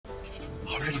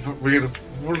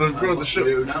We're gonna go on the ship.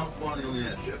 We're now flying on the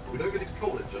airship. We don't get to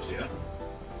control it just yet.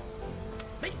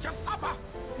 Meet your supper.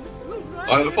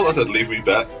 I thought I said leave me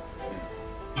bet.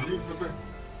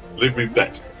 Leave me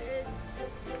bet.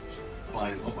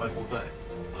 Flying on by Forte.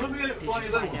 Did you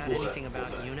find out anything about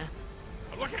Yuna?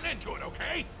 I'm looking into it,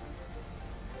 okay?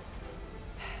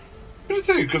 Here's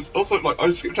the thing, because also, like, I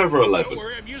skipped over 11. Don't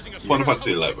worry, I'm using a Final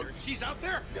Fantasy 11. She's out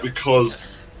there.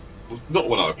 Because it's not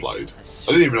when I played.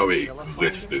 I didn't even know it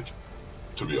existed,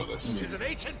 to be honest. She's an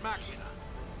ancient machina.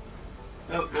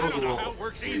 No, I don't know how it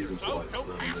works either, so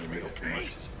don't ask me, okay?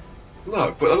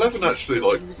 No, but 11 actually,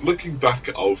 like, looking back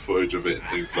at old footage of it and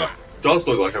things like that, does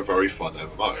look like a very fun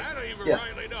MMO. I don't even Yeah.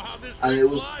 rightly know how this and thing it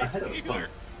was flies ahead of its time either.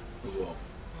 as well.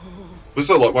 But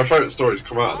still, like, my favourite story to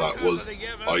come out of that was,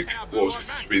 like, what was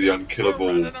supposed to be the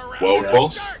unkillable world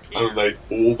boss, and they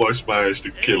almost managed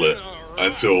to kill it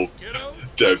until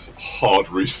Devs hard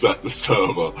reset the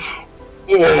server.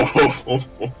 Oh,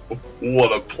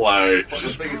 what a play! But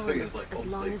the biggest thing is, like, As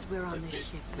long obviously, as we're on the ship.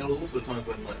 there were also times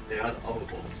when, like, they had other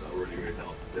bosses that were really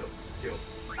hard to kill,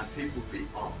 and people would be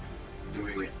up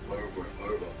doing it over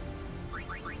and over.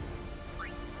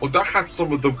 Well, that had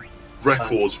some of the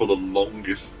records for the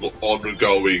longest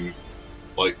ongoing,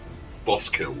 like, boss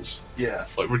kills. Yeah. Like, And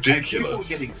people were ridiculous.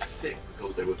 getting sick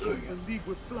because they were doing it. Believe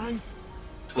we're flying.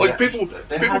 So Like, they people-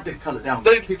 they people- had to cut it down.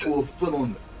 they- People were full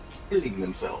on killing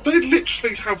themselves. They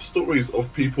literally have stories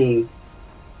of people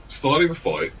starting the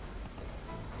fight,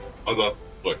 either,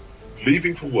 like,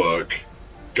 leaving for work,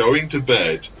 going to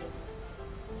bed,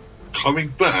 coming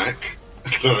back,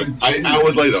 8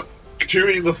 hours later,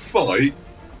 continuing the fight,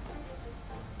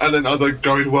 and then either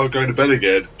going to work, going to bed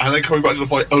again, and then coming back to the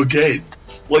fight again.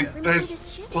 Like, there's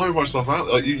so much stuff out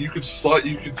there. Like, you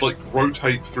could like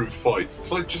rotate through fights.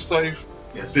 Did I just save?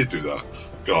 Yes. Did do that.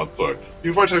 God, sorry.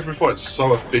 You rotate through fights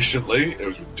so efficiently, it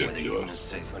was Whether you're ridiculous.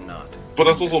 safe or not. But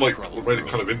that's also like what made it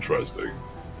kind of interesting.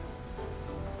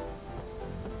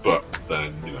 But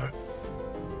then, you know,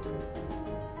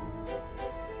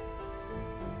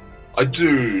 I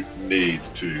do need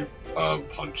to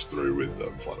punch through with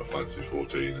Final Fantasy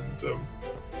 14 and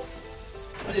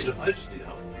I just need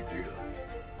help to do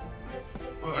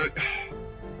that.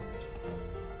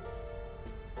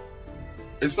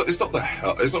 it's not the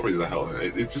hell. It's not really the hell.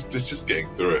 It's just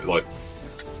getting through it. Like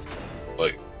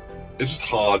it's just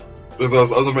hard. As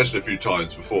I mentioned a few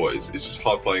times before, it's just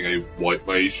hard playing a white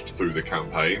mage through the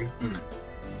campaign.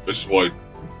 Which is why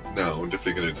now I'm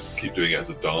definitely going to just keep doing it as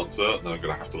a dancer, and then I'm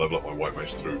going to have to level up my white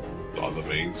mage through other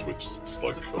means, which is just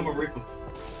like I'm a Reaper.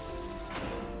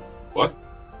 What?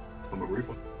 I'm a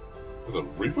Reaper. Is it a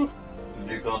Reaper? The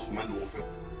new class from Endwalker.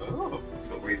 Oh, It's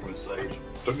got Reaper and Sage.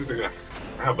 don't even think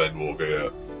I have Endwalker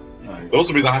yet. No. It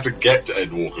also means I have to get to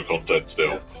Endwalker content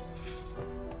still.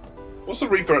 What's the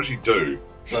Reaper actually do?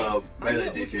 So, I'm melee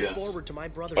not looking DPS. forward to my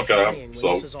brother Okay, dying I'm when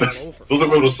sold. this is all over. Does it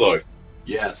wield a scythe?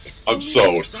 Yes. I'm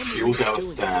sold. You also have a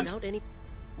Doing it stand. without any-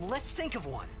 Let's think of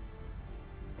one.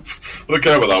 I don't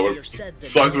care about that one.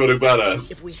 Scythe wielding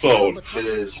badass. If we Sold. fail the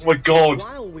It is. Oh my god!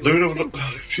 while we Luna were look,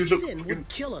 thinking, she looked sin fucking would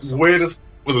kill us all. weird as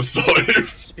with a scythe.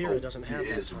 Spirit doesn't have It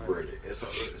that is time. really.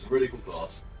 It's a really cool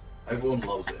class. Everyone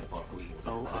loves it in Final Fantasy.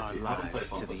 We owe our If you haven't played lives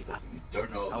Final to the- Fantasy 14, you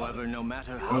don't know about However, it. no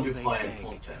matter how When they you're playing beg,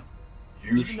 content,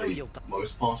 Even though usually you'll die.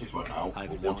 most parties right now I've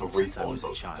will want to known since I respawn was a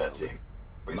their child. team.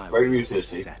 Brings my very will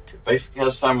utility. is set. Basically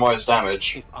has Samurai's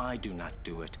damage. If I do not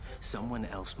do it, someone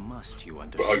else must, you But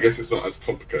understand. I guess it's not as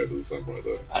complicated as the Samurai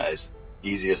though. And it's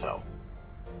easy as hell.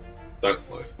 That's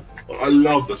nice. I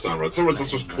love the Samurai. Samurai's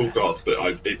such a cool class,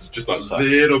 but it's just a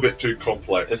little bit too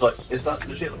complex. It's like, is that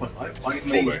legit?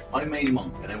 me. I main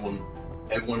monk, and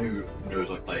everyone who knows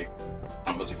I play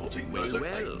Final Fantasy 14 knows I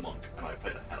play Well. monk, and I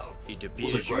play the hell out. It Also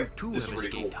appears you great. too This have is really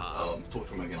escaped cool. harm.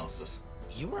 Torture Meganastus.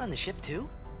 You were on the ship too?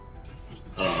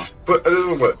 But it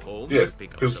doesn't work. Home Yes, to pick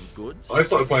up because some goods. I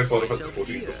started playing Final Right Fantasy out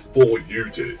 14 here. before you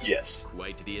did. Yes.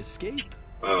 Quite the escape.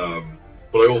 But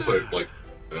I also like.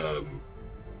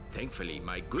 Thankfully,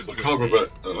 my goods I were can't remember.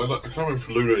 spared. I can't remember if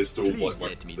Luna is still Please like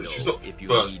let me my. know She's not the if you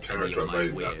first need character I any of my made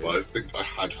in that, but I wares. think I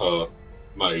had her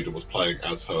made and was playing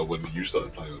as her when you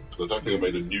started playing. Because I don't think I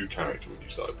made a new character when you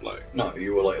started playing. No,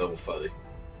 you were like level 30.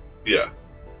 Yeah.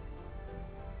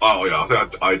 Oh yeah, I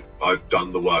think I'd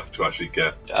done the work to actually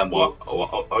get. And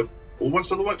I almost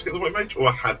done the work to get the white mage, or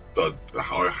I had a I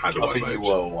white think mage. you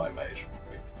were a white mage.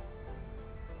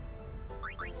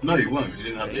 No, you weren't. You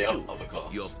didn't have the Thank you. other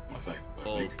class. Your- I think. I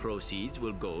All think. proceeds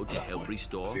will go to At that help point,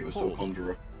 restore I think it was still home.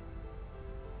 Conjurer.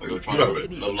 But you were If trying you to know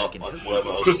anything level I up can like help whatever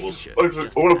you else Because it with.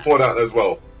 was. I want to point out as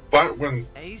well, back when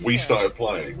Hey, we Sam. started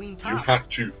playing, We you talk. had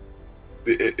to.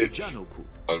 It Janoku.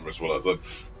 as well as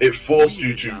it forced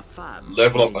you to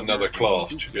level up another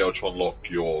class to be able to unlock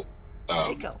your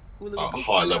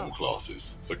higher level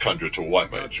classes. So conjure to a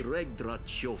white mage.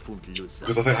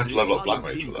 Because I think I had to level up black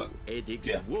mage for that.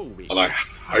 Yeah. And I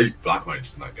hate black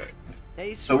mages in that game.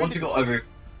 Hey, So once you got over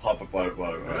Albert Fine,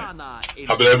 we'll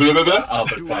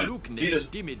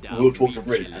talk to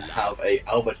Rin and have a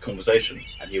Albert conversation,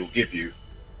 and he will give you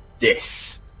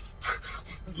this.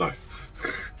 Nice.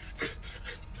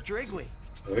 Drigway.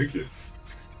 Thank you.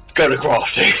 Go to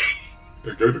crafting.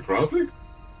 Go to crafting?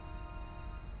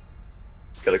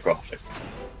 Go to crafting.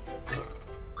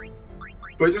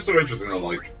 But it's just so interesting how,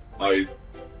 like, I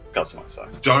Customize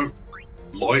that. don't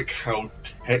like how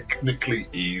technically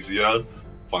easier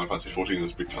Final Fantasy XIV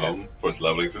has become for its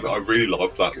leveling system. I really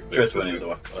love that First one system. is the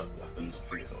weapons. I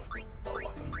think it's a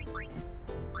weapon.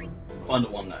 Find the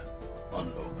one that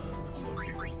unlock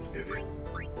people will give you.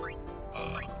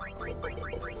 I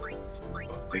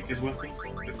think it's weapons.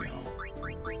 Could be armor.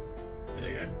 There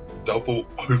you go. Double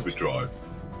overdrive.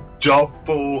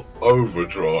 Double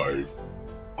overdrive.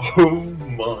 Oh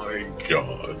my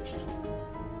god.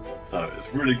 So it's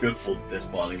really good for this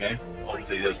part of the game.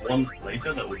 Obviously, there's one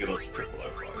later that will give us triple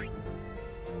overdrive.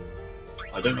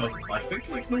 I don't know. I think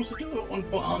we can also do it on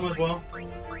for armor as well.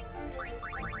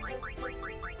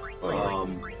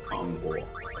 Can't remember.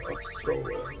 Let's scroll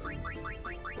there.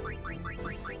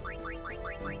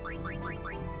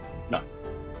 No.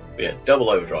 But yeah, double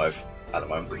overdrive at the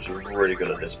moment, which is really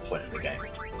good at this point in the game.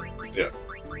 Yeah.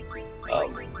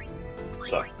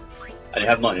 So, and you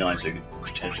have 99, so you can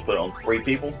potentially put it on 3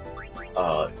 people,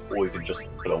 or you can just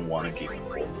put it on 1 and keep it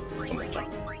for some more time.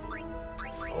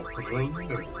 I'll put it on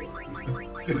there.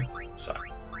 So,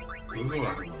 That's what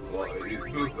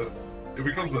happens. Like, it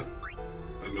becomes an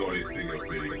annoying thing of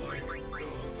being like, God,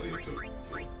 I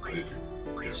need to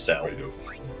get Sell. rid of a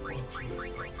bunch of this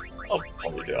stuff. I'll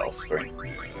probably do it off screen.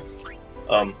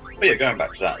 Yeah. But yeah, going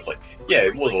back to that, it's like, yeah,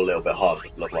 it was a little bit hard to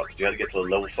level up because you had to get to a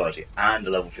level 30 and a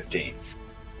level 15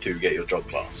 to get your job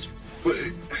class. But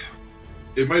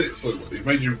it made it so it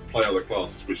made you play other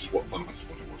classes, which is what Final Fantasy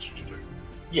XIV wants you to do.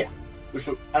 Yeah, which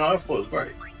was, and I thought it was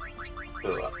great.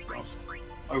 For that, to be honest.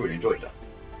 I really enjoyed that.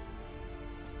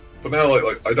 But now,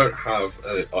 like I don't have,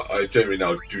 I genuinely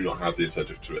now do not have the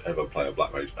incentive to ever play a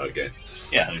black mage again.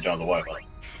 Yeah, and you don't have to worry about it.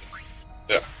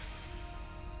 Yeah.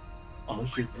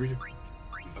 Honestly, really.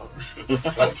 No. To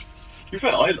be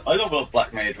fair, I leveled up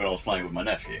Black Mage when I was playing with my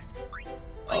nephew.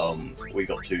 I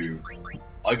got to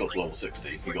level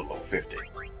 60, he got level 50.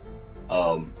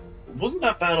 Wasn't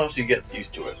that bad after you get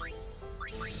used to it.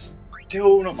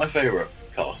 Still not my favourite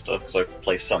caster, because I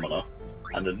play Summoner,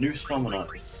 and the new Summoner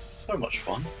is so much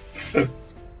fun.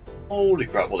 Holy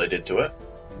crap what they did to it.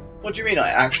 What do you mean I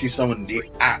actually summoned the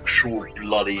actual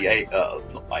bloody,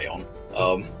 not Aeon,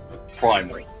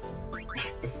 Primal?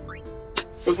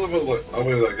 But I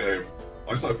went that game.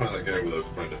 I started playing that game with a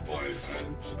friend of mine,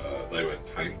 and they went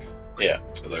tank. Yeah.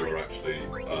 And they were actually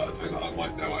a tank that I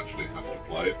might now actually have to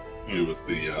play. Who was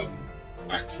the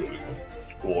axe wielding one?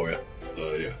 Warrior.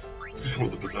 Yeah. Or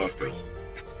the berserkers.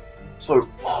 So,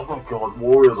 oh my god,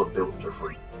 warriors are built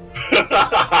different.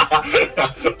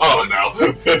 Oh no!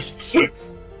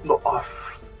 Look,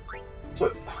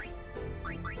 so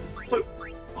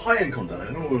high-end content,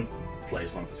 and no one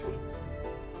plays Final Fantasy.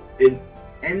 In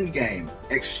endgame,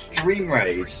 extreme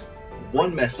raids,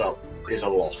 one mess up is a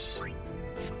loss.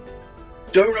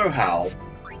 Don't know how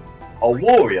a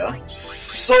warrior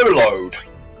soloed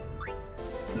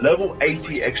level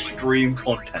 80 extreme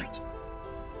content.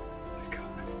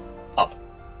 Up.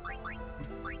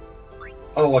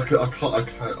 Oh, I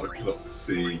cannot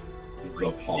see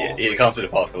the path. Yeah, you can't see the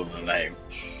path because of the name,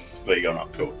 but you're going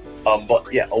up. Cool.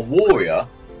 But yeah, a warrior,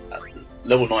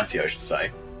 level 90 I should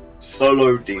say,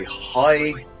 soloed the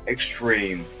high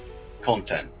extreme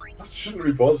content. That shouldn't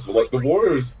be possible. Like the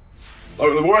warrior's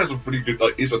a pretty good.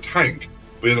 Like he's a tank,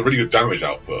 but he has a really good damage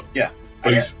output. Yeah.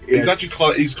 But he's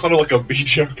actually he's kind of like a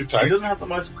mediocre He tank. doesn't have the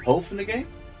most health in the game.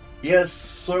 He has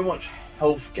so much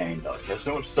health gain though. He has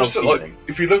so much self-healing.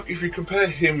 Like, if you compare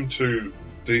him to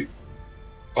the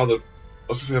other, I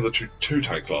was going to say the other two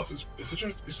tank classes. Is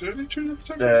there only 2 other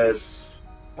tank classes?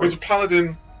 There's a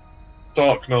paladin,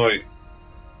 dark knight,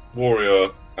 warrior,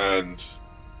 and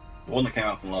the one that came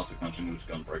out from last expansion was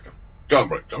Gunbreaker.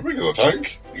 Gunbreaker's a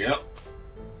tank. Yep.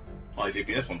 High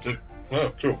DPS one too.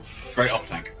 Oh, cool. Great off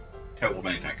tank. Terrible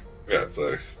main tank. Yeah,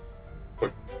 so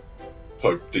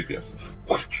DPS.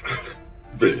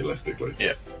 Realistically.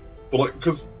 Yeah. But like,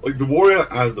 because like the warrior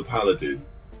and the paladin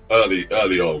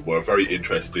early on were very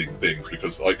interesting things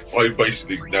because like I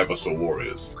basically never saw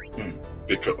warriors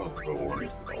because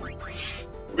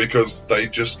because they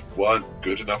just weren't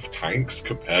good enough tanks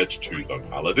compared to the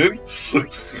Paladin.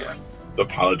 Yeah. The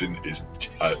Paladin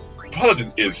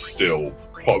is still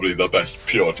probably the best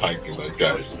pure tank in that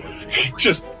game. He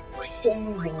just, oh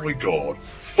my god,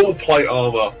 full plate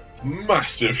armor,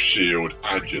 massive shield,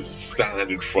 and just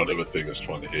stand in front of a thing that's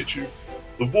trying to hit you.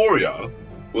 The Warrior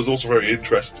was also very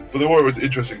interesting, but the Warrior was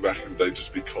interesting back in the day,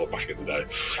 just because back in the day.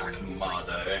 Back in my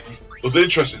day. It was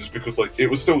interesting just because like it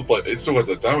was still like it still had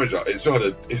the damage.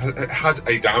 It had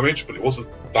a damage, but it wasn't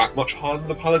that much harder than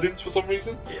the Paladins for some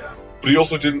reason. Yeah. But he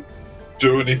also didn't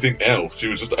do anything else. He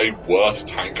was just a worse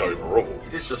tank overall.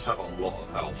 He did just have a lot of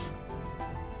health.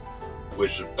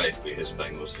 Which is basically his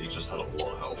thing, was he just had a lot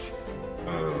of health.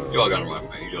 You gotta go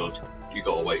remember, you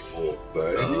gotta wait for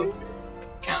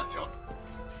Countdown.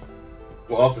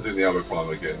 Well, after doing the Ammo Climb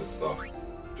again and stuff,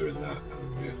 doing that,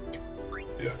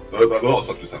 yeah. A lot of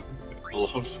stuff just happened. Well,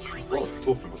 I'm just talking about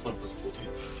something.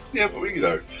 Yeah, but we,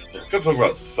 gotta talk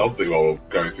about something while we're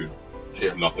going through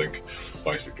nothing,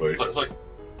 basically. It's like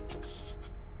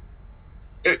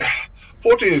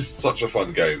 14 is such a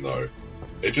fun game, though.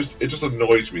 It just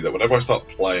annoys me that whenever I start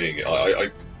playing it, I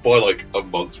buy like a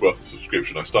month's worth of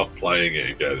subscription, I start playing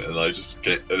it again, and I just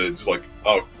get, and it's like,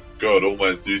 oh god, all my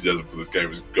enthusiasm for this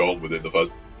game is gone within the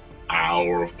first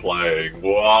hour of playing.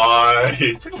 Why? I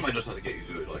think I might just have to get you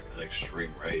to do like an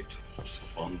extreme raid just for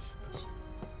fun.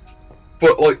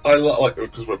 But like I like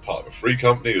because we're part of a free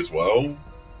company as well, and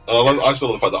I still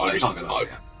love the fact that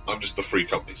I'm just the free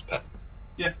company's pet.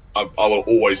 Yeah. I will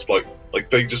always like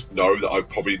they just know that I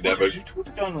probably never. Did you talk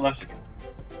to the guy on the left again?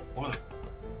 What?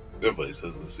 Nobody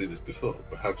hasn't seen this before.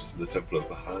 Perhaps in the Temple of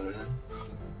Bahan.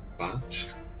 Batch.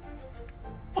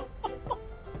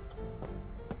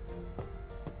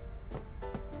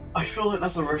 I feel like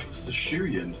that's a reference to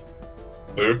Shuyan.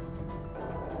 Who?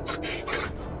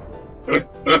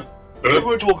 We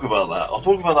won't talk about that. I'll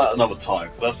talk about that another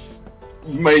time, because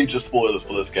that's major spoilers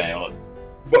for this game.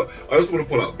 But I also want to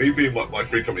point out, me being my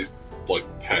free company's like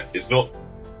pet is not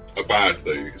a bad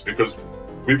thing. It's because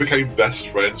we became best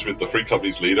friends with the free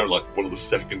company's leader, like one of the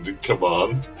second in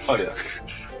command. Oh yeah.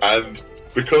 And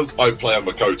because I play on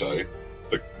Makoto,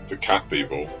 the cat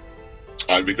people,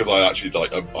 and because I actually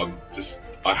like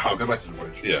I'll go back to the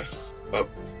bridge. Yeah.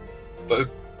 To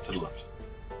the left.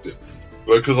 Yeah.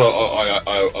 Because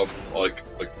I'm like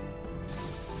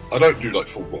I don't do like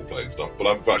full role-play and stuff, but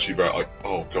I'm actually very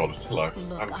oh god, hello,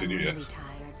 I haven't seen you yet.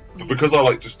 But because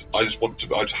I just want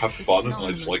to have fun, and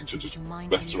I just like to just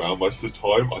mess around most of the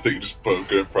time. I think it just put a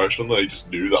good impression. They just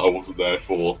knew that I wasn't there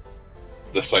for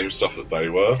the same stuff that they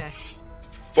were. Okay.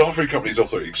 But our free company is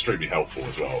also extremely helpful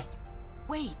as well.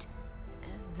 Wait.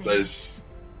 There's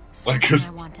something because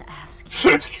I want to ask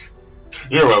you.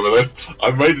 you remember this?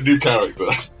 I made a new character.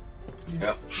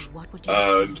 Yeah. What would you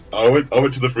And I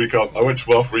went to the free I went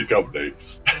to our free company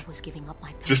I was giving up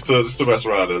my just to mess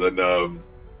around, and then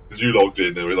as you logged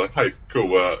in, and we were like, "Hey,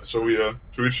 cool. Shall we try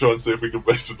and see if we can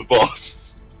mess with the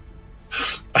boss?"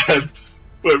 And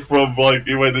went from like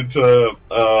he went into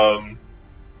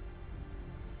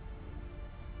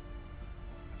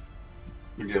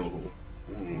McGill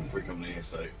free company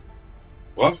estate.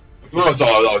 what? No,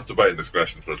 sorry, I was debating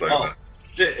discretion for a second. Oh,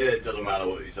 it doesn't matter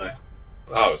what you say.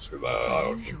 Oh, it's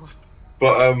usual.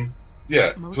 but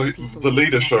yeah. Most So people the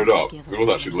leader would showed never up. forgive He us was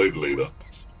for actually the knowing leader,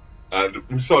 what. and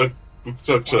we started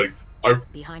to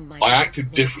Behind my I back,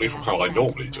 acted they differently said from I how I was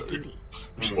normally abandoning do. my duty.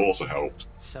 which also helped.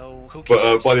 So who But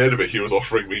cares? by the end of it, he was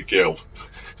offering me guild.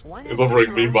 Why He not was offering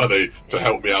take me her money off? to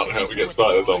help me out and help me See get what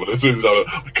started they or something. want. As soon as I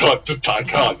can't,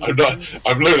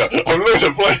 I'm Luna,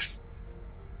 please.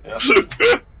 Yeah.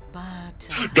 But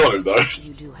Got him though.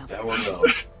 you do have That one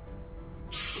knows.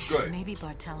 Great. maybe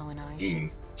Bartello and I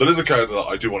should. So there's a character that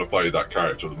I do want to play that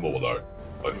character more though.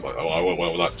 I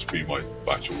want that to be my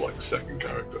actual like second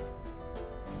character.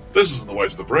 This isn't the way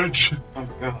to the bridge. Oh my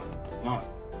god. No.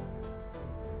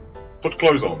 Put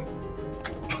clothes on.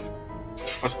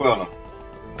 That's well.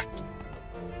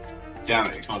 Damn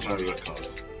it, you can't turn the cards.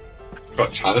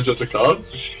 Got challenger to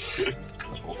cards.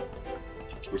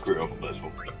 Recruit up a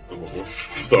blissful.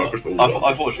 Sorry, Crystal.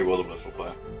 I thought she was a blissful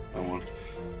player. No one.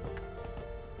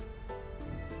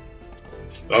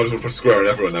 I'm just gonna put square on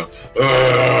everyone now.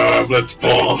 Let's You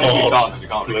ball.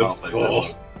 can't Let's play ball.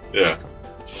 blissful. Yeah.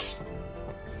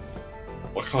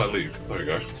 Why can't I leave? There we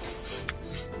go.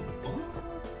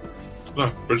 No,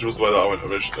 bridge was the way that I went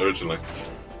originally.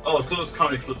 Oh, it's because it's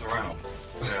currently flipped around.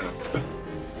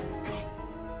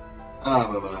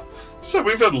 Yeah. So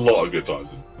we've had a lot of good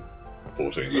times in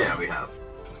 14. Yeah, we have.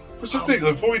 What's the thing?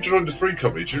 Before we joined the free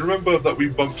company, do you remember that we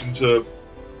bumped into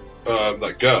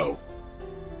that girl?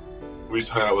 We used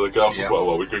to hang out with a girl for Yeah. quite a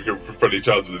while. We could go for friendly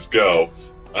chats with this girl,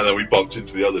 and then we bumped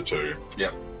into the other two.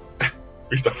 Yep. We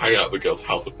used to hang out at the girl's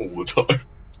house all the time.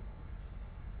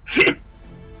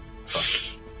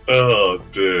 Oh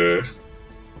dear.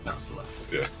 That's the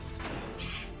left. Yeah.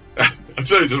 I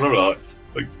totally just remember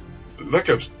that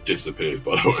girl just disappeared,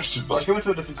 by the way. She's Well, like, she went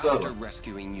to a different After server.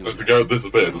 rescuing you, the girl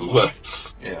disappeared, as I was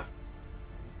there. Yeah.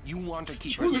 you want to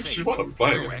keep She her wasn't, safe. she wasn't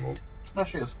playing correct? anymore. No,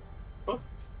 she is.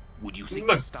 Would you seek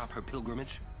No. to stop her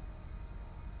pilgrimage?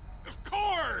 Of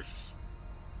course.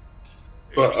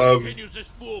 But, if she continues this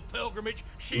fool pilgrimage,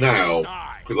 she Now, will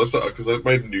die. because I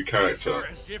made a new character Sure,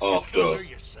 as if you killed her after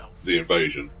yourself. the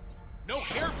invasion. No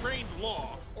harebrained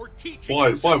law or teaching.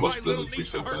 Why can send must my little villains be niece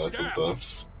so to her bad death.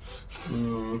 sometimes?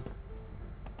 Mm.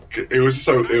 It was just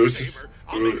so. When It I was save just. her,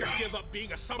 I'll make her give up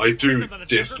being a summer I do chicken than a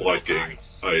desert dislike milk getting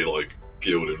ice. a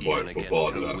guild invite Even against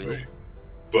bombarded her at will? me,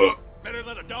 but Better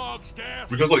than a dog's death.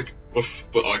 because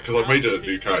because I made a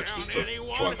new character just to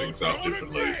Anyone try who things out don't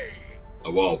differently agree.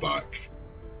 a while back,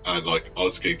 and I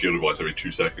was getting guild invites every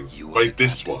 2 seconds. You I were made the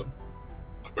this captain. one.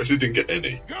 I basically didn't get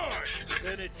any. Good.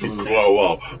 Then it's For a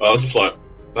while. I was just like,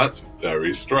 that's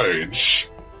very strange.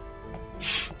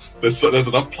 There's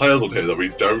enough players on here that we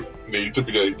don't need to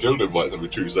be getting guild invites every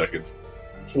 2 seconds.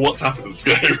 What's happened to this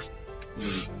game?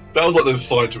 That was like the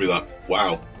sign to me that,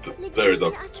 wow, there is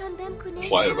a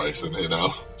player base in here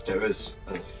now. There is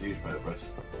a huge amount of rest.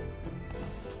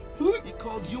 Doesn't He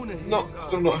called Yuna his, it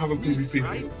still not have a niece, PvP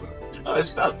right? thing? Is it? No,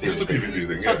 it's about PvP. It's a PvP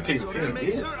thing, It's yeah. not PvP. So that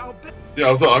makes yeah. her our best. Yeah,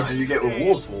 I was like, And you get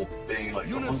rewards for being like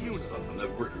Yuna's hunters and Yuna. stuff, and they're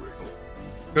really, really cool.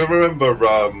 I remember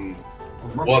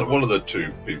one of the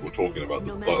two people talking about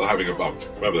remember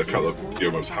the couple of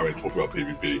Guillermo's having to talk about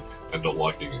PvP and not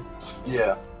liking it.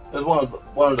 Yeah, there's one of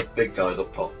the big guys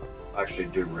up top. Actually,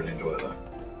 do really enjoy it though.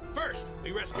 First,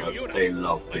 we rescue Yuna. They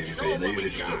love Let's show PvP, and they them what usually we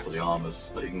just got. look for the armors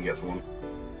that you can get from them.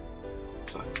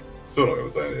 So, Still not going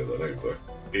to say any of their names though.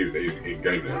 Even in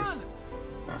game names.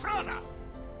 Frana.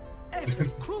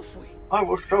 Efforts Krufwi. I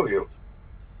will show you.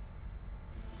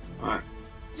 Alright,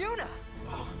 Yuna!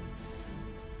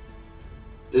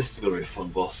 this is gonna be a fun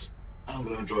boss. I'm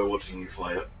gonna enjoy watching you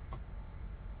fight it.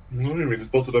 What do you mean? This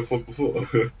boss that I fought before.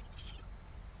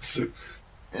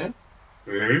 Yeah?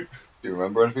 Mhm. Do you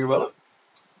remember anything about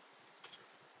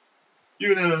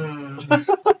it?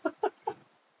 Yuna!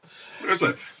 I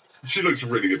say, she looks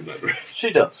really good in that dress.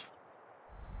 She does.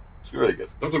 It's really good.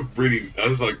 That's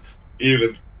like, even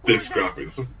in this graphic,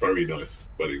 it's a very nice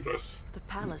wedding dress. The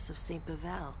palace of Saint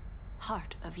Beuvel,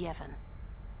 heart of Yevon.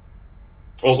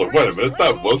 Also, wait a minute,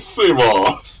 that was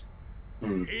Seymour!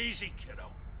 Easy, kiddo.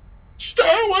 Stay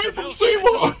away The from Bill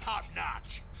Seymour! top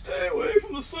notch. Stay away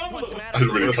from the sun. What's the I matter?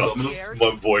 really can't. Scared?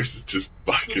 My voice is just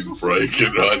fucking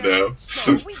breaking right now.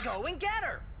 So we go and get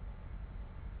her.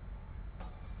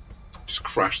 Just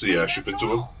crash the airship That's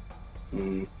into him. all.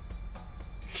 Mm.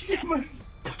 You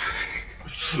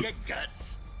get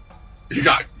guts. You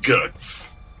got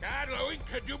guts. Carlo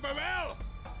Incadubamel.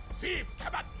 Fib,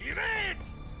 kabat, ired.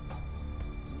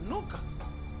 Look.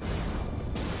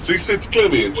 See, Sid's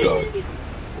clearly in charge.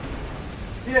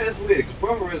 Yeah, it's weird, because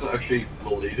Brother is actually the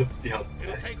leader. Yeah.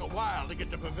 It'll take a while to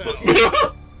get to Pavel.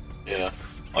 Yeah.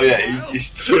 Oh yeah,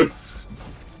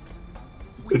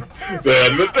 The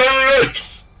end of the day!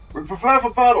 we prepare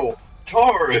for battle.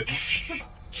 Charge!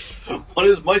 On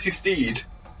his mighty steed.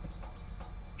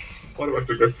 Why do I have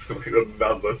to go through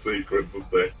another sequence of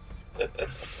this?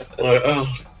 Like,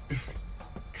 oh.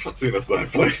 Cutscene us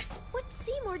that place. What's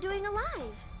Seymour doing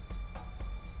alive?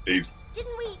 He's.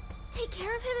 Didn't we take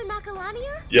care of him in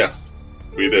Macalania? Yes,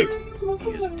 we did.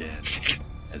 He is dead.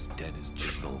 As dead as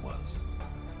Giskel was.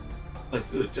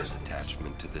 His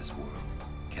attachment to this world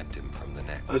kept him from the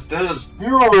next. As dead as.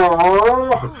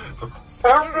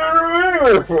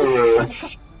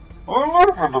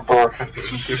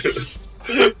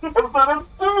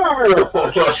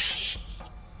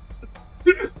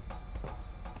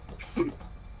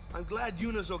 I'm glad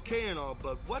Yuna's okay and all,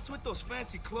 but what's with those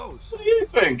fancy clothes? What do you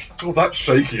think? God, that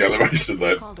shaking animation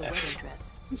then. It's called a wedding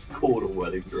dress. It's called a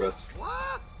wedding dress.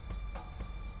 What?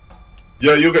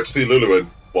 Yeah, you'll get to see Lulu in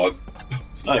one.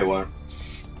 No, you won't.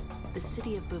 The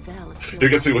city of Beuvel is You'll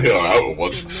get to see her out of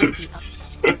one.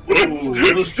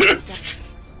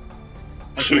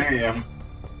 Damn.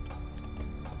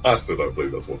 I still don't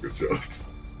believe that's Walker's job.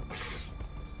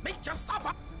 Make your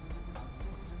supper.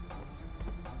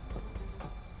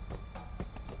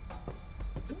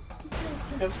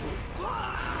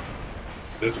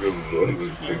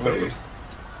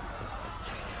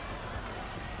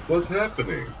 What's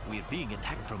happening? We're being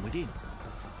attacked from within.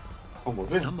 Oh my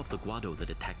god. Some of the Guado that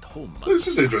attacked home must It's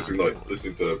have just interesting, survived. like,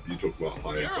 listening to you talk about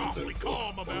high-end You're content. awfully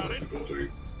calm about it. People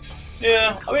do.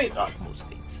 Yeah, I mean, most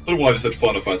things. I don't know why I just said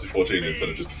Final Fantasy 14 instead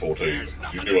of just 14.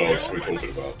 You knew what else we were talking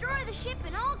about. Destroy the ship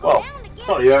and I'll go well, down it's again.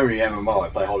 not the only MMO I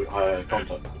play high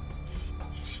content.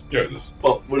 Yeah, it is.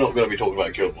 But we're not going to be talking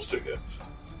about Guild Wars 2 here.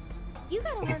 You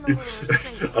gotta learn a little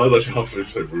restraint. I was actually half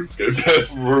finished saying RuneScape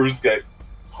then. RuneScape.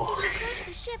 If we crash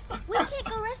the ship, we can't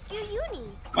go rescue Uni.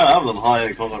 Man, I've done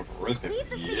high-end content for RuneScape Leave for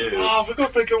the years. Oh, we've got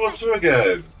to play Guild Wars 2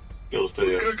 again. Guild Wars 2,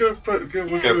 yeah. Go for the Go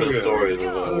for the story.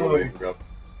 story. Oh.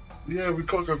 Yeah, we've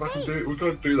got to go back and do it. We've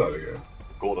got to do that again.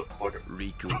 Got it. Fuck it.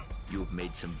 Riku, you've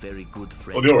made some very good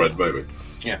friends. On your end, maybe.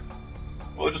 Yeah.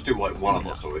 Well, we'll just do like one of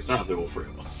our stories, don't have to do all three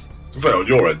of us. Say on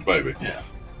your end, maybe. Yeah.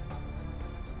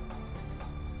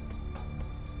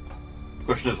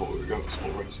 Question is what we go with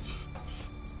stories.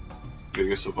 Gonna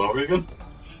go Safari again?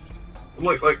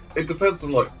 Like, it depends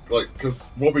on, because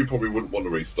Robbie probably wouldn't want to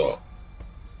restart,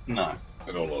 No.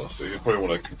 in all honesty. He'd probably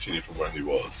want to continue from where he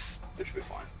was. It should be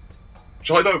fine.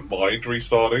 Which I don't mind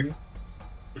restarting,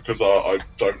 because I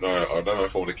don't know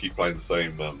if I want to keep playing the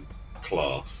same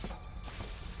class.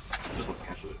 Just want to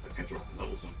catch up in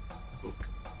levels and cool.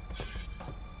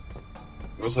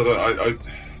 Also, I don't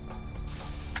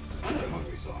mind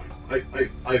restarting.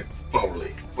 I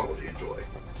thoroughly enjoy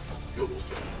Guild Wars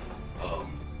 2.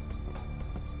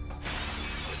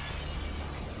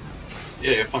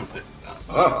 Yeah, fun thing.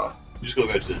 Ah, You just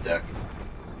gotta go to the deck.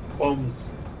 bombs.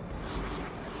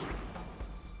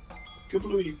 Good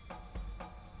Louis.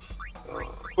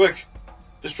 Quick!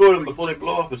 Destroy them before they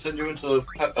blow up and send you into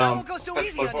the I won't go so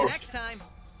easy on you next time.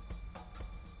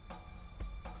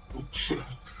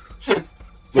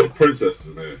 Look, princess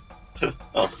is in here.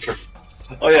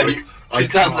 Oh yeah,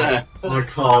 he's down there. I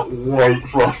can't wait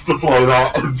for us to play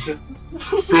that.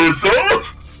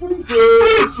 Princess!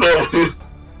 Princess!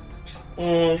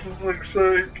 Oh, for fuck's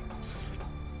sake.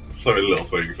 So many little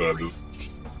things, I just...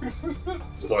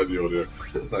 Despite the audio.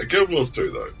 No, Guild Wars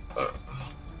 2 though.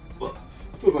 What?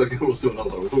 We're talking about Guild Wars 2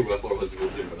 another. We're talking about Final Fantasy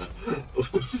 14 right now.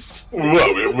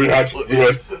 Well,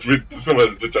 we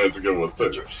similar to James and Guild Wars 2.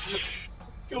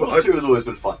 Guild Wars 2 has always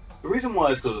been fun. The reason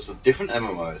why is because it's a different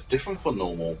MMO. It's different for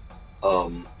normal.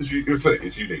 It's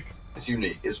unique. It's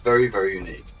unique. It's very, very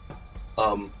unique.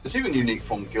 It's even unique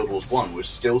from Guild Wars 1, which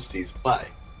still sees play.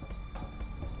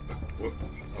 What?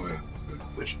 Oh yeah.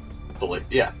 Which, but like,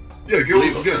 yeah. Yeah,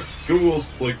 Guild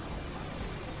Wars, like,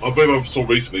 I believe I saw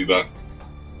recently that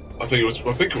I think it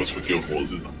was for Guild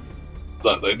Wars, is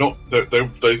that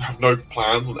they have no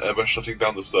plans on ever shutting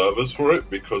down the servers for it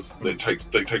because they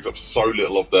takes up so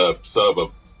little of their server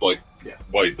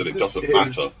weight that it doesn't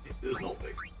matter. It's not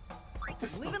big.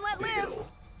 Live and let live.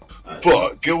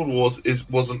 But Guild Wars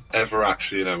wasn't ever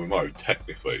actually an MMO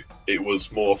technically. It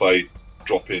was more of a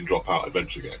drop in, drop out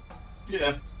adventure game.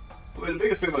 Yeah. I mean, the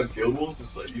biggest thing about Guild Wars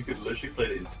is like you could literally play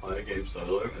the entire game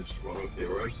solo and just run with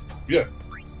heroes. Yeah.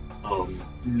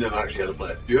 Never actually had to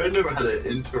play it. You never had to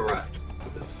interact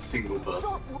with a single person.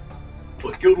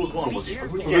 But Guild Wars 1 was the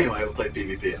only game I ever played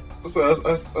PvP in. So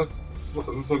that's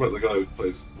about the guy who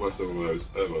plays worst MMOs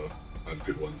ever and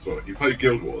good ones as well. He played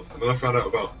Guild Wars, and then I found out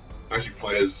about actually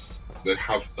players that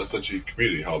have essentially a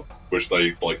community hub, which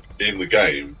they like in the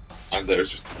game, and there's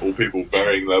just all people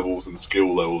varying levels and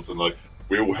skill levels, and like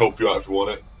we all help you out if you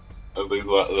want it, and things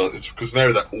like that. It's because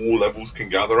now that all levels can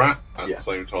gather at the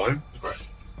same time. Right.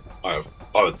 I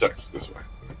have decks this way.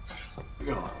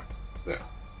 You're going right.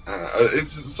 Yeah.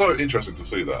 It's so interesting to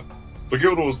see that. But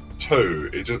Guild Wars 2,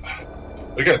 it just...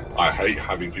 Again, I hate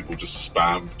having people just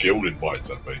spam guild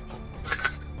invites at me.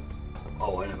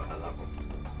 Oh, I never had that one.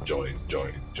 Join.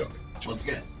 Once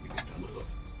again, you can turn those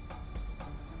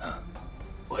off.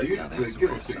 Well, I usually, with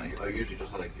Guild Wars 2, I usually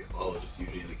just had I was just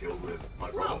usually in a guild with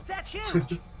my brother. Whoa, that's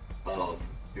huge!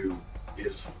 Who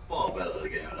is far better at the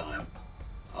game than I am.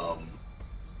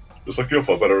 It's like you're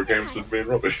far better at games than me and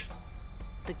Robbie.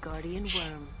 The guardian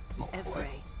worm, Evrae.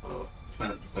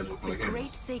 Depends what kind The of game it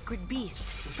great is. sacred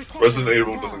beast. protector Resident of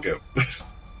Evil Val. doesn't count.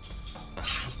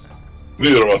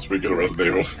 Neither of us are good at Resident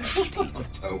Evil. I'm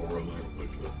terrible at Resident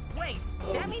Evil. Wait,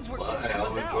 that means we're But close hey, to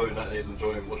I'm the enjoying that. He's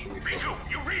enjoying watching me Me too. suffer.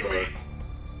 You read So, me.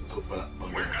 it's all fat.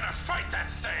 We're gonna fight that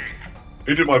thing.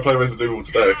 Who did my play Resident Evil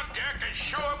Get today? on deck and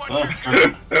show him what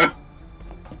you got.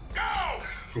 Go!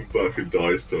 Fucking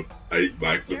dies to 8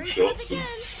 Magnum There he shots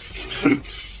goes and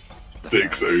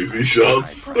 6 Uzi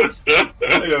shots.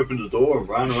 I opened the door and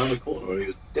ran around the corner and he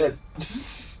was dead.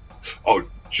 Oh,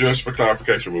 just for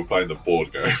clarification, we're playing the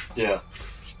board game. Yeah.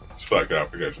 Just for that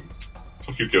clarification.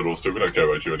 Fuck you, Guild Wars 2, we don't care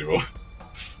about you anymore.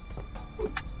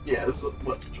 Yeah, that's what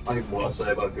I want to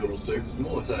say about Guild Wars 2. There's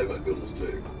more to say about Guild Wars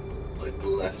 2. Like,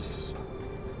 less...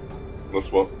 That's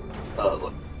what?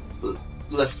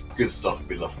 less good stuff would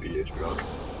be left for you, to be honest.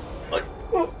 Like,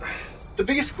 Well, The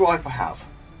biggest gripe I have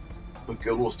with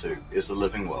Guild Wars 2 is the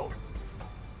living world.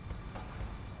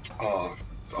 I've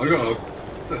got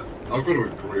to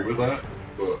agree with that,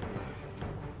 but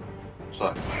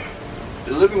So,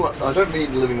 the living world, I don't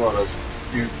mean the living world as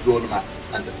you go on the map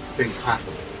and things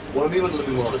happen. What I mean by the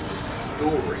living world is the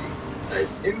story that is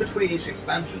in between each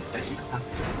expansion that you have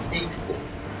to pay for.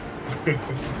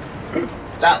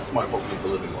 That's my problem with the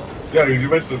living world. yeah, because you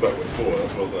mentioned about before.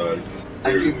 That's what I was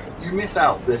And you miss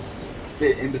out this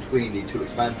bit in between the two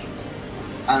expansions,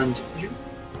 and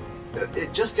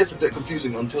it just gets a bit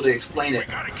confusing until they explain it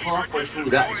halfway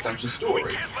through that expansion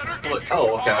story. I'm like,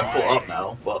 oh, okay, I've caught up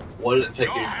now, but why did it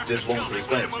take you this long to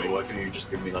explain it to me? Why can't you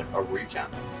just give me like a recap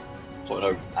so I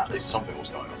know at least something was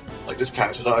going on? Like this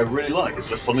character that I really like, it's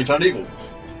just suddenly turned evil.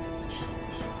 What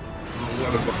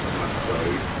the fuck did I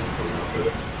say coming up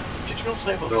here? Did you not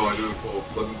say about No, I didn't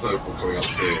say before coming up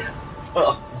here.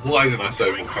 Why didn't I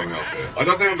say before coming up here? I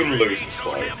don't think I'm going to lose this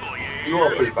fight. You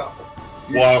are pretty powerful.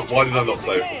 Why did I not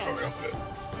say before coming up here?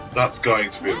 That's going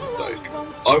to be a mistake.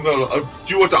 I'm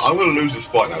gonna lose this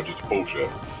fight now just to bullshit.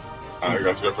 And I'm going to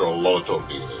have to go through a lot of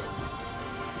talking here.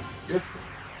 Yeah.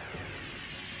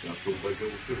 Yeah, cool, but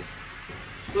good too.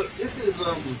 Look, this is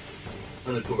a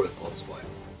notorious boss fight.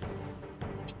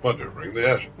 Ring the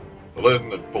edge. Pull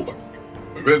in and pull back.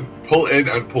 Move in, pull in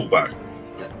and pull back.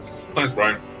 Yeah. Thanks,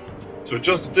 Brian. To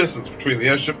adjust the distance between the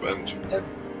airship and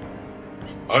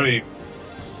only.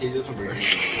 He doesn't really.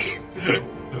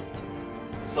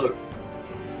 So,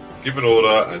 give an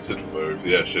order and Sid will move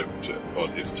the airship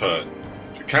on his turn.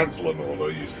 To cancel an order,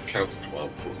 use the cancel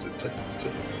command before Sid takes his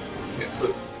turn. yeah,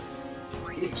 so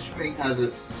each string has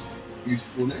its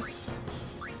usefulness,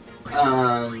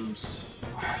 and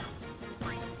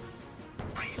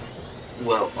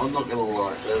well, I'm not gonna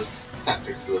lie. There's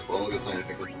tactics to this, but I'm not gonna say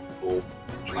anything before.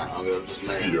 I'm gonna just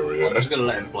let him. I'm just gonna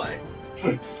let him play.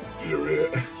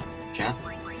 Furious. Can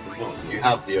you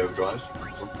have the overdrives?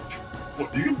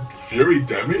 What, you can Fury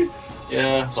Demi?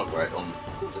 Yeah, it's not great on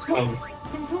This sounds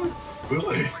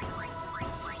silly.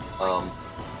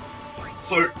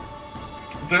 So,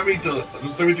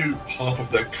 does Demi do half of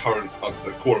their current, a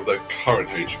quarter of their current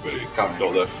HP,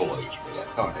 not their full HP? Yeah,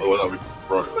 current HP. Oh, that'd be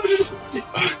broken.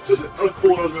 Just a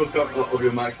quarter of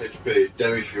your max HP,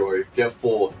 Demi Fury, get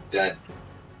 4 dead.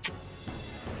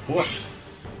 What?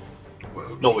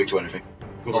 Well, Not weak to anything.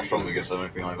 Not Not weak strong to against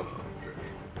anything either.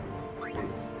 Okay.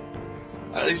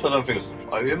 At least I don't think it's.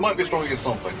 It might be strong against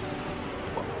something.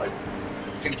 But I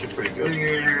think you're pretty good.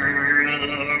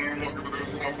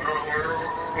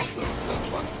 So that's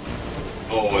fine.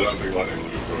 Oh, I don't think lightning will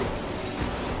be good.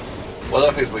 Well, I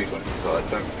don't think it's weak to anything, so I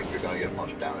don't think you're going to get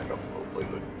much damage off of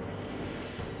Blue.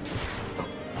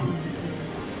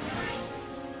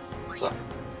 So.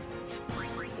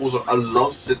 Also, I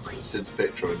love Sid's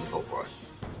picture in the top right.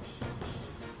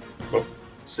 What?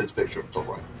 Sid's picture in the top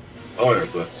right. Oh, yeah,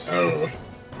 the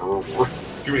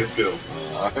give me a skill.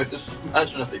 Just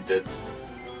imagine if they did.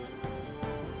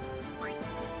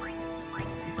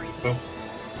 Oh.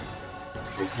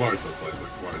 Well, Kamari's not like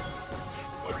Kamari's.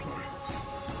 Like Kamari.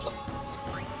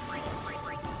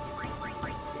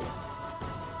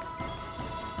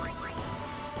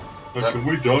 Now, can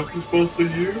we dodge this boss to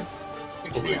you?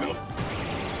 Probably not.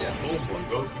 Yeah. Oh my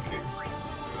god, the king.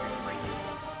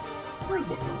 Where's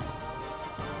my room?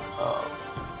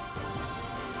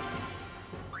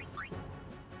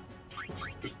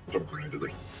 Just jump right into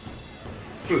it.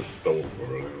 Just stole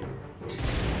for it.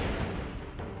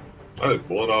 I did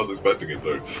more than I was expecting it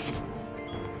though.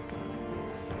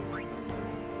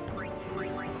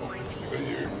 What are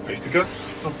you? Hasty gun?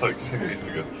 I'll take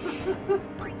hasty gun.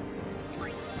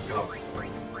 Go.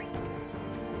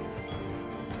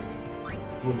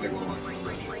 We'll make one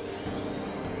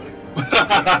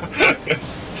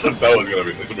That was gonna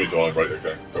be. This will be drawing right.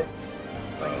 Okay. Go.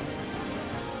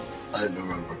 I don't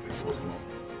remember if it was or not.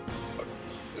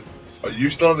 Are you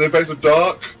still on the effects of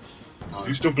dark? No. Are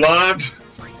you still blind?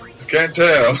 I can't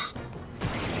tell.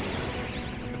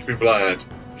 Let's be blind.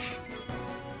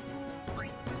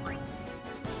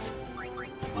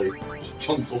 Like,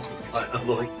 jumped off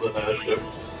the airship.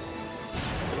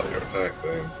 Like your attack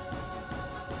thing.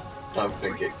 Don't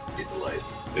think it could be delayed.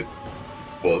 It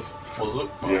was. Was it?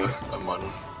 Yeah. I might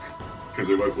have. Because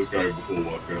it was going before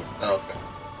walkout. Oh, okay.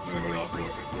 And then it went after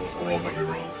walkout. Or I might be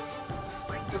wrong.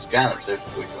 It's scan it, see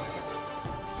if we can.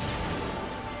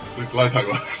 The glide time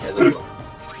works. Yeah, there's one.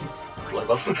 Delay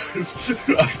buster?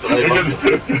 I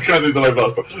can't do delay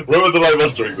buster. Remember delay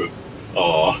buster exists?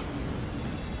 Aww.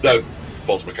 That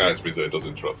boss mechanics means that it does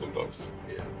interrupt sometimes.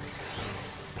 Yeah.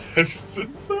 It's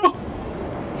so...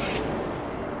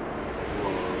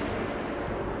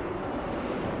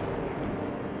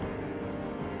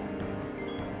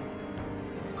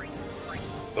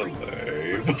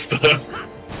 Hello, Buster.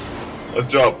 Nice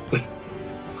job.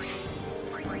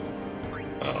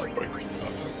 Oh, break.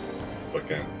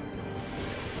 Again.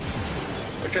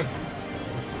 Again.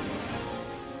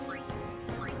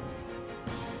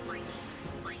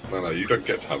 No, you don't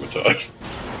get to have a turn.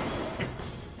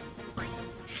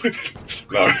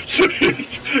 No.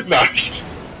 No.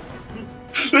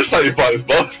 This is how you fight this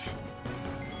boss.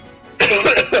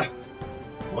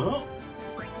 Why not?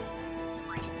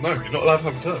 No, you're not allowed to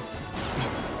have a turn.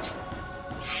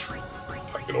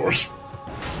 Ignore it.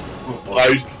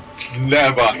 I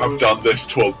never have done this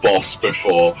to a boss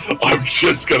before. I'm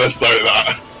just gonna say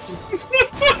that.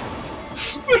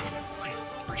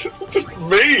 This is just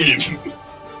mean.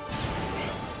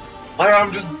 I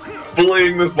am just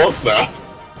bullying this boss now.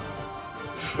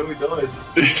 So he dies.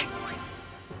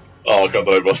 Oh, I can't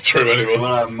believe Buster him anymore.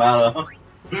 Run out of mana.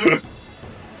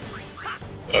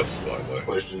 That's fine though.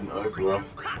 Question over.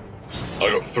 I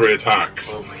got 3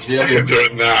 attacks. Yeah, I can do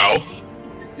it now.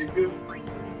 You good?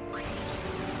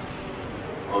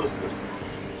 Oh, this is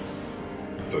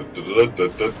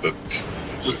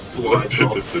just slides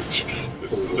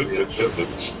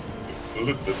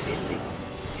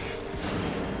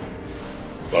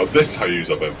Well, this is how you use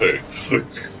up MP.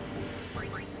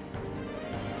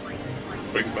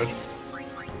 Bring magic.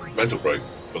 Mental break,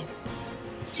 but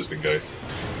just in case.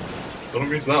 Don't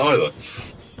agree to that either.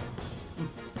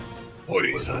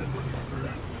 Poison.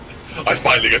 I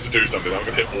finally get to do something. I'm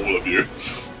gonna hit all of you.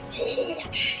 Oh,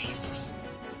 Jesus.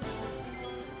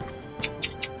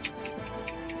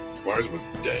 Mario was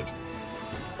dead.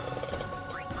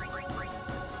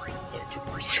 No, too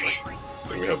risk.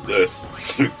 Then we have this.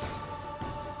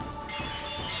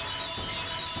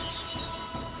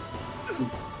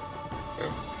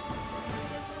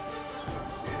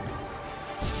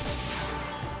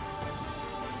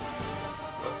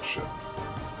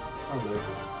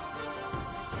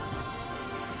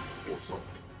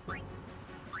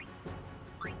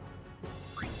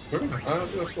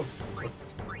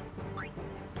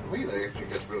 Really, actually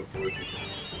gets real poison.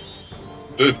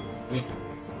 Dude.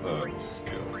 That's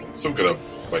good. Still gonna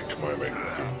make my make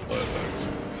player attacks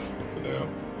for now.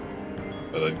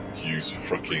 And then use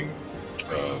fucking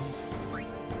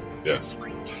yes.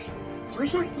 So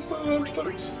should I start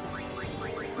attacks?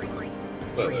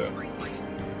 There they are.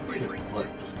 Right.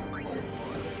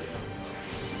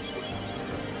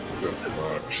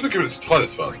 I should have given it to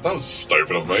Titus first. That was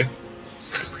stupid of me.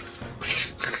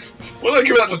 Why did I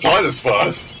give that to Titus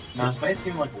first? Now, it may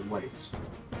seem like a waste.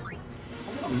 I'm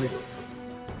gonna make it.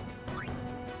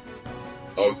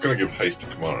 I was gonna give haste to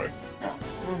Kamaru.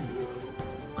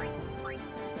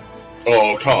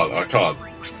 Oh, I can't.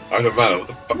 I don't matter. What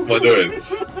the fuck am I doing?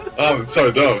 I'm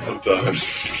so dumb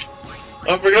sometimes.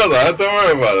 I forgot that. Don't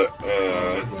worry about it.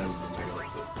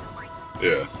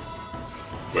 Yeah.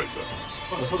 Wait a second.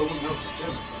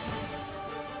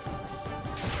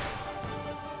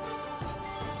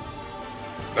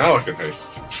 Now I can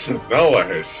haste. Now I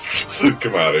haste.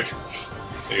 Kamari.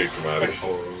 You get Kamari.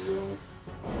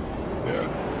 Yeah.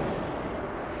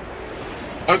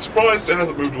 I'm surprised it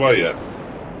hasn't moved away yet.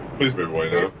 Please move away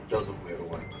now. It doesn't move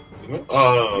away. Isn't it?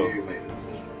 Oh. You made the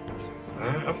decision.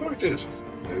 I thought I did.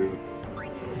 No.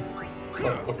 No,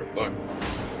 okay, no.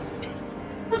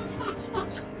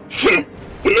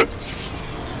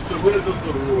 So when it does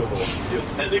the rule, you're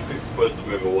technically supposed to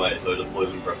move away, so it just plays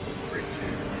in practice for 3-2.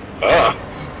 Ah!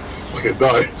 Look at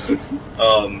die.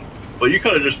 But you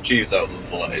kind of just cheesed out the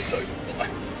delay, so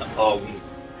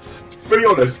to be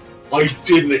honest, I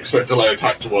didn't expect delay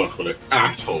attack to work on it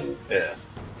at all. yeah.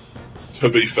 To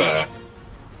be fair,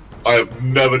 I have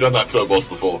never done that to a boss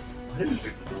before. I didn't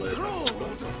think the delay attack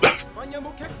I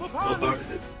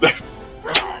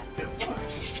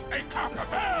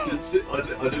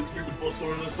didn't think the boss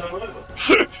were in the turn either.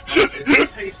 It does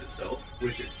haste itself,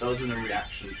 which it does in a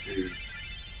reaction to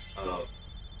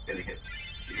getting hit.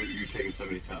 You taking so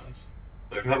many turns.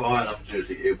 So if you have a high enough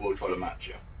agility, it will try to match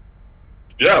you.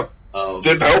 Yeah,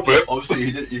 didn't help it. Obviously,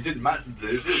 you didn't match the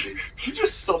agility. You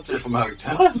just stopped it from having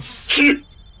turns.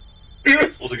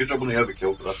 Also, good job on the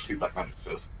overkill, because that's 2 black magic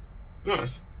first.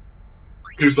 Nice.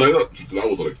 Can you say that? That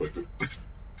was unexpected.